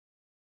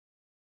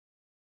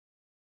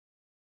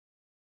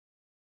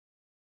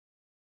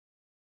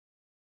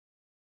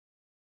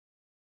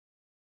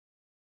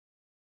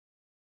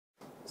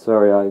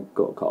Sorry I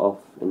got cut off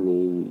in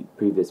the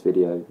previous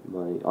video,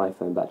 my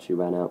iPhone battery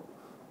ran out.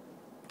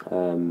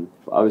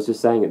 But I was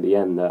just saying at the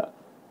end that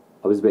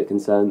I was a bit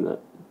concerned that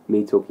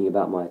me talking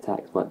about my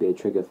attacks might be a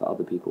trigger for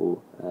other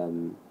people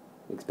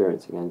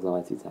experiencing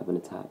anxiety to have an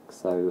attack.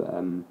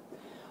 So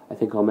I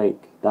think I'll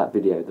make that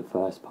video the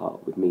first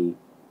part with me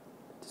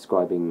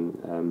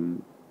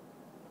describing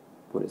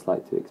what it's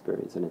like to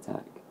experience an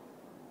attack.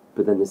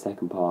 But then the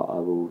second part I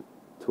will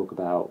talk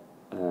about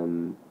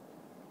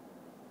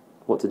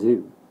what to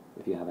do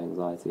if you have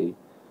anxiety,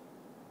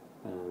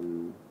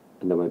 and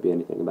there won't be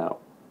anything about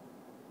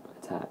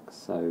attacks,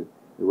 so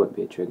it won't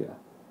be a trigger,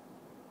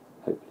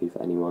 hopefully,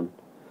 for anyone.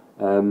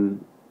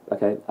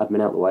 Okay,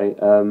 admin out the way.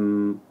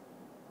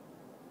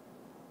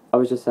 I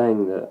was just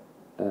saying that,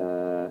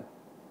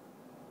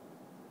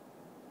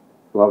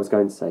 well, I was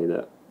going to say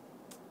that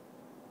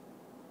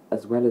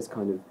as well as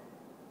kind of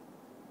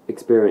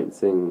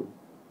experiencing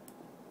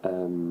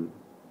the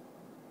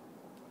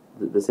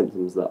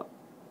symptoms that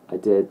I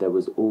did, there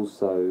was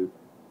also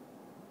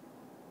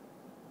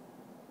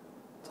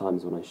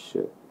times when I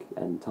shook,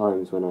 and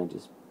times when I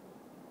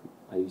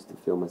used to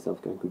feel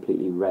myself going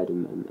completely red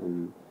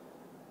and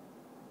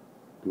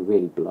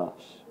really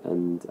blush,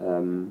 and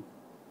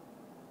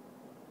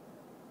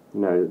you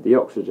know, the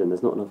oxygen,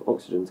 there's not enough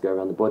oxygen to go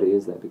around the body,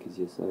 is there, because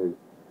you're so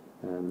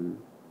in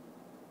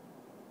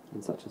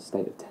such a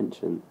state of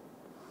tension.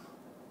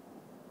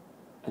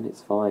 And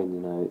it's fine, you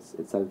know,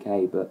 it's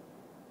okay, but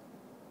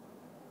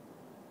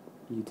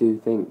you do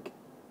think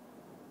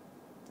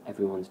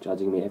everyone's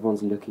judging me,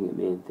 everyone's looking at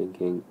me and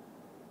thinking,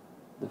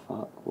 the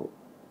fuck,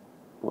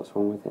 what's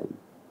wrong with him?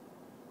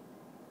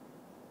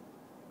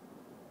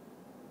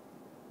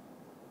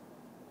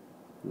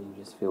 And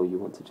you just feel you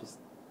want to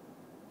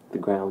the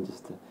ground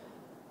just to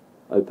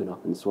open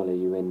up and swallow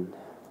you in.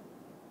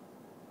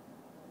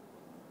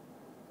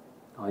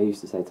 I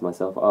used to say to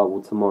myself, oh,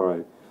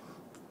 well,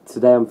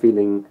 today I'm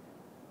feeling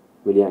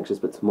really anxious,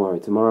 but tomorrow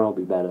I'll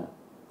be better.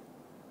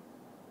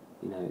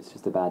 You know, it's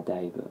just a bad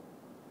day, but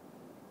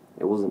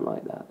it wasn't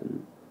like that,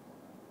 and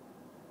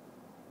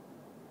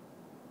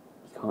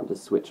you can't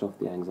just switch off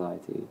the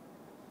anxiety.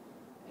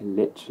 It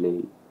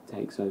literally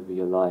takes over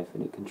your life,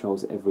 and it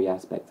controls every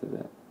aspect of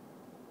it.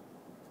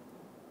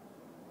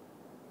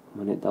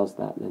 When it does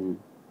that, then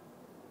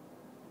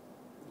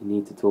you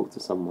need to talk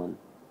to someone.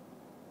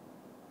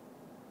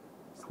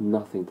 It's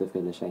nothing to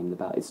feel ashamed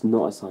about. It's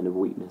not a sign of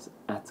weakness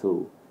at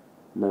all.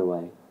 No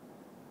way.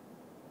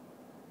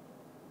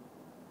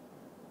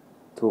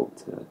 Talk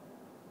to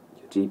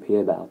your GP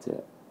about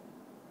it.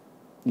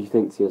 You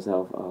think to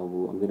yourself, oh,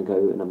 well, I'm going to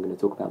go and I'm going to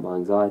talk about my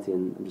anxiety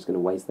and I'm just going to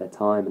waste their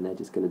time and they're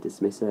just going to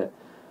dismiss it.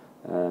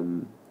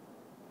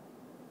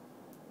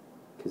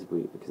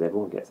 Because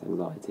everyone gets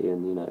anxiety,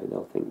 and, you know,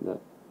 they'll think that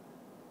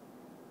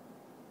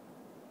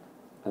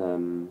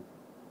I'm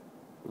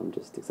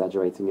just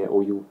exaggerating it,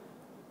 or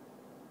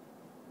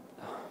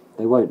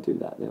they won't do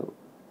that.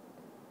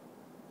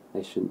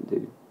 They shouldn't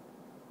do.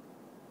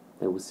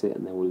 They will sit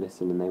and they will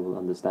listen and they will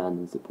understand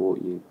and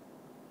support you.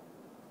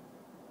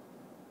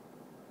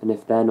 And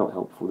if they're not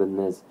helpful, then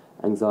there's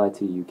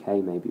Anxiety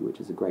UK maybe, which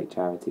is a great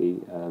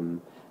charity,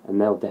 and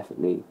they'll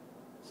definitely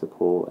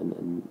support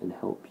and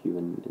help you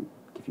and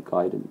give you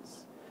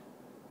guidance.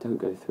 Don't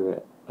go through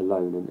it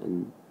alone,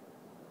 and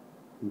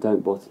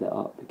don't bottle it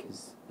up,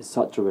 because it's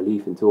such a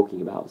relief in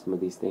talking about some of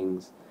these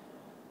things.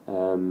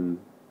 And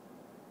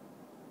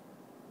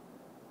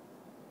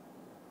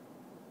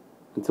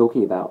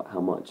talking about how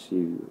much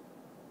you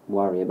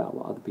worry about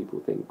what other people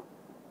think,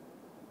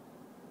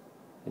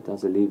 it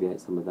does alleviate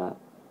some of that.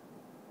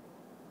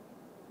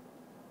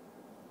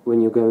 When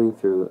you're going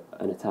through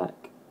an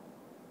attack,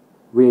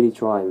 really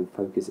try and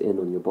focus in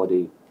on your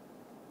body.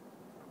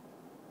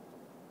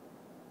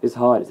 It's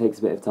hard, it takes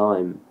a bit of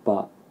time,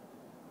 but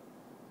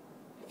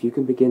if you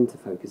can begin to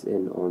focus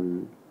in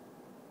on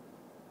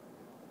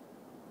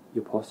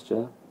your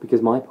posture,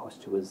 because my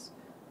posture was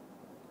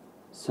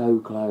so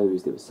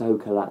closed, it was so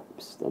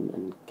collapsed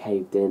and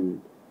caved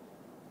in.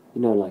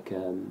 You know, like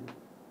a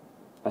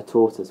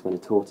tortoise, when a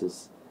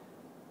tortoise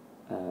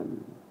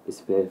is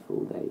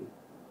fearful, they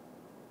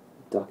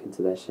duck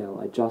into their shell.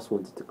 I just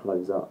wanted to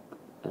close up,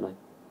 and I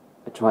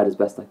tried as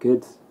best I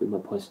could with my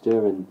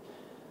posture, and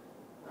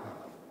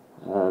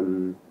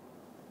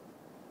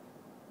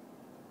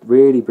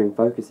really bring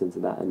focus into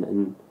that,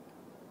 and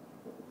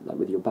like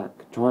with your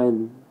back, try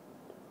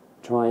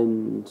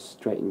and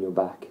straighten your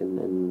back,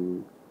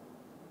 and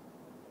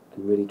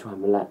really try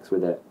and relax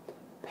with it.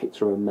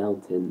 Picture a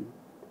mountain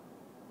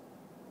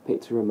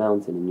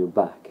in your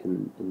back,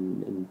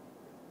 and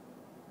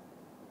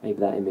maybe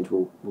that image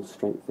will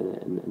strengthen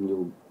it, and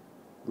you'll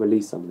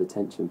release some of the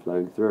tension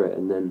flowing through it.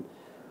 And then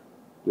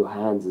your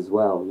hands as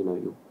well, you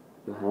know,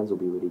 your hands will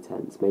be really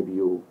tense.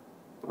 Maybe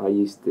I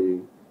used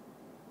to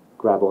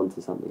grab onto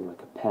something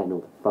like a pen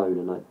or the phone,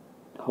 and I'd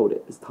hold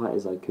it as tight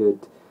as I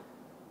could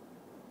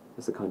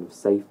as a kind of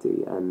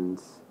safety, and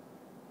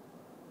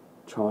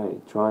try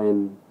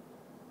and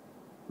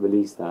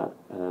release that,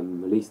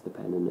 release the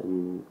pen,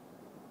 and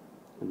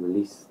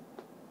release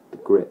the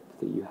grip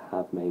that you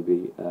have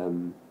maybe,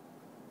 and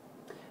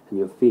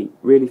your feet.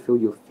 Really feel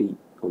your feet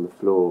on the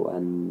floor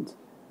and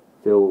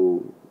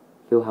feel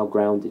how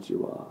grounded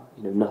you are.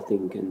 You know,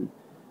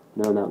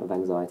 no amount of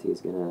anxiety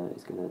is gonna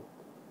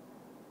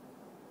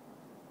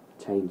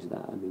change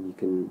that. I mean,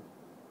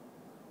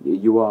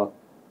 you are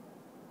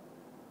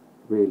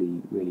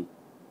really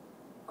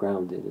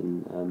grounded,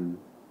 and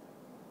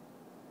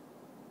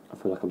I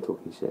feel like I'm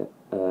talking shit.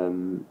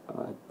 I'm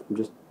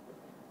just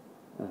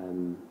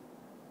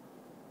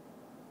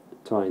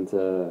trying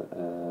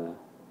to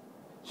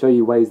show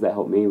you ways that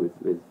help me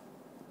with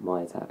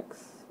my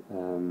attacks.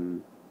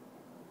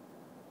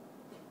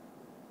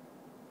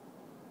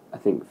 I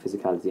think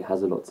physicality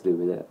has a lot to do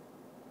with it,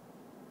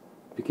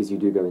 because you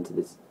do go into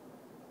this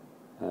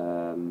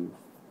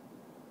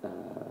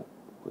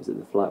what is it,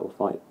 the flight or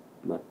fight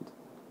mode,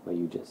 where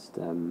you just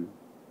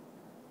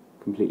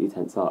completely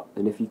tense up.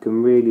 And if you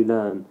can really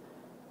learn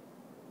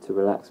to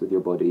relax with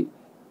your body,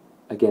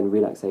 again,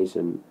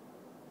 relaxation,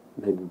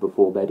 maybe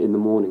before bed, in the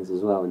mornings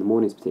as well, in the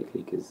mornings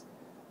particularly, because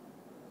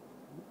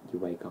you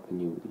wake up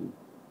and you're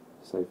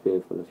so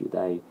fearful of your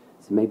day,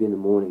 so maybe in the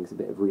mornings a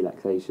bit of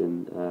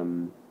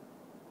relaxation,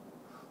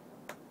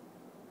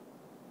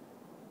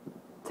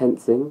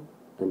 tensing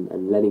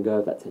and letting go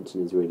of that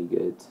tension is really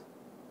good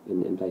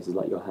in places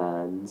like your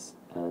hands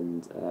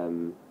and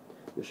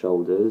your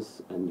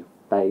shoulders and your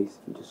face.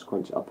 If you just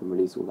scrunch it up and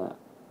release all that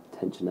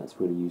tension, that's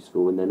really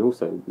useful. And then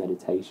also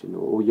meditation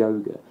or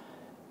yoga.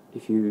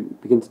 If you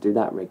begin to do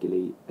that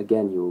regularly,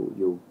 again,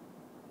 you'll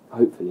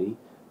hopefully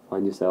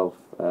find yourself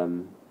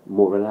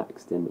more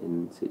relaxed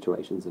in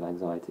situations of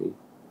anxiety.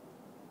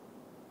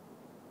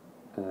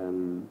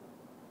 And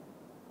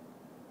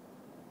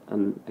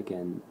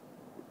again,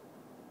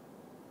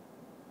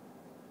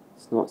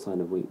 it's not a sign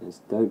of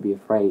weakness. Don't be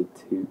afraid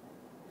to,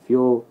 if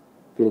you're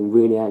feeling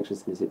really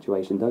anxious in a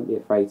situation, don't be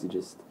afraid to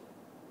just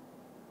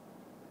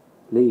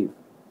leave.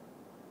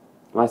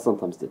 I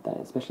sometimes did that,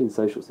 especially in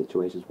social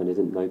situations when I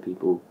didn't know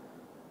people.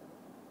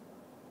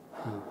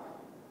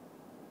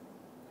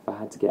 If I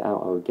had to get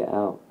out, I would get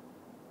out.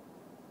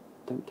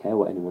 Don't care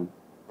what anyone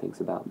thinks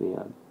about me.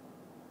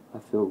 I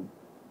feel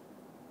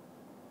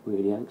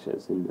really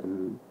anxious,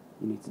 and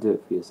you need to do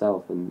it for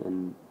yourself,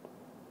 and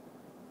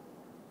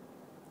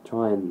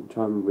try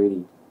and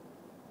really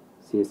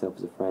see yourself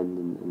as a friend,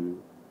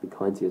 and be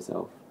kind to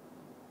yourself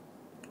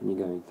when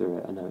you're going through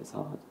it. I know it's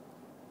hard.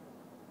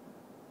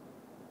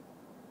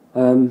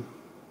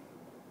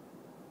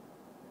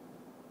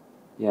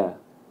 Yeah,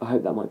 I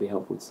hope that might be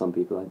helpful to some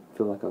people. I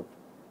feel like I've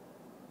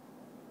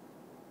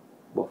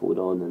waffled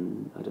on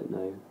and, I don't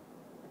know,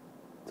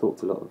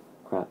 talked a lot of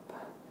crap,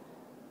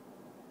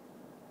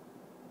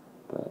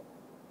 but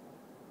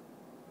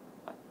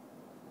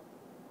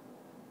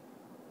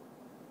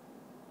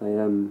I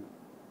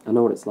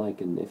know what it's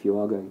like, and if you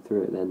are going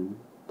through it, then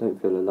don't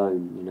feel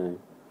alone, you know,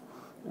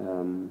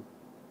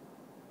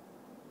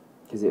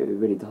 because it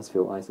really does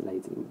feel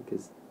isolating,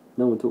 because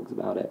no one talks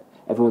about it.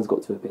 Everyone's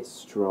got to appear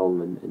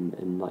strong,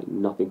 and like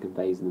nothing can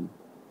faze them,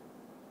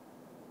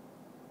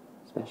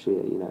 especially,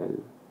 you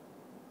know,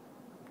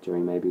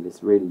 during maybe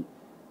these really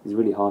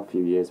hard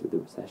few years with the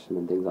recession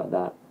and things like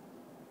that.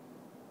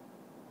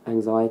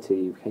 Cases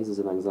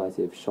of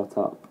anxiety have shot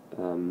up,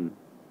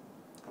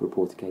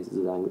 reported cases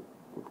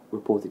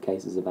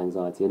of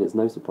anxiety, and it's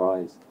no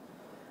surprise.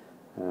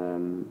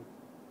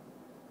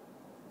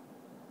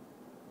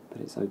 But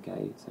it's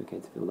okay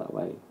to feel that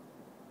way,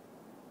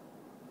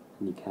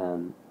 and you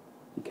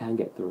can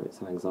get through it,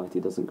 so anxiety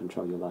doesn't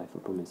control your life, I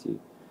promise you.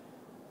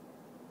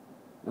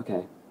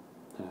 Okay,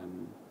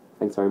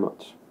 thanks very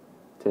much.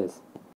 Cheers.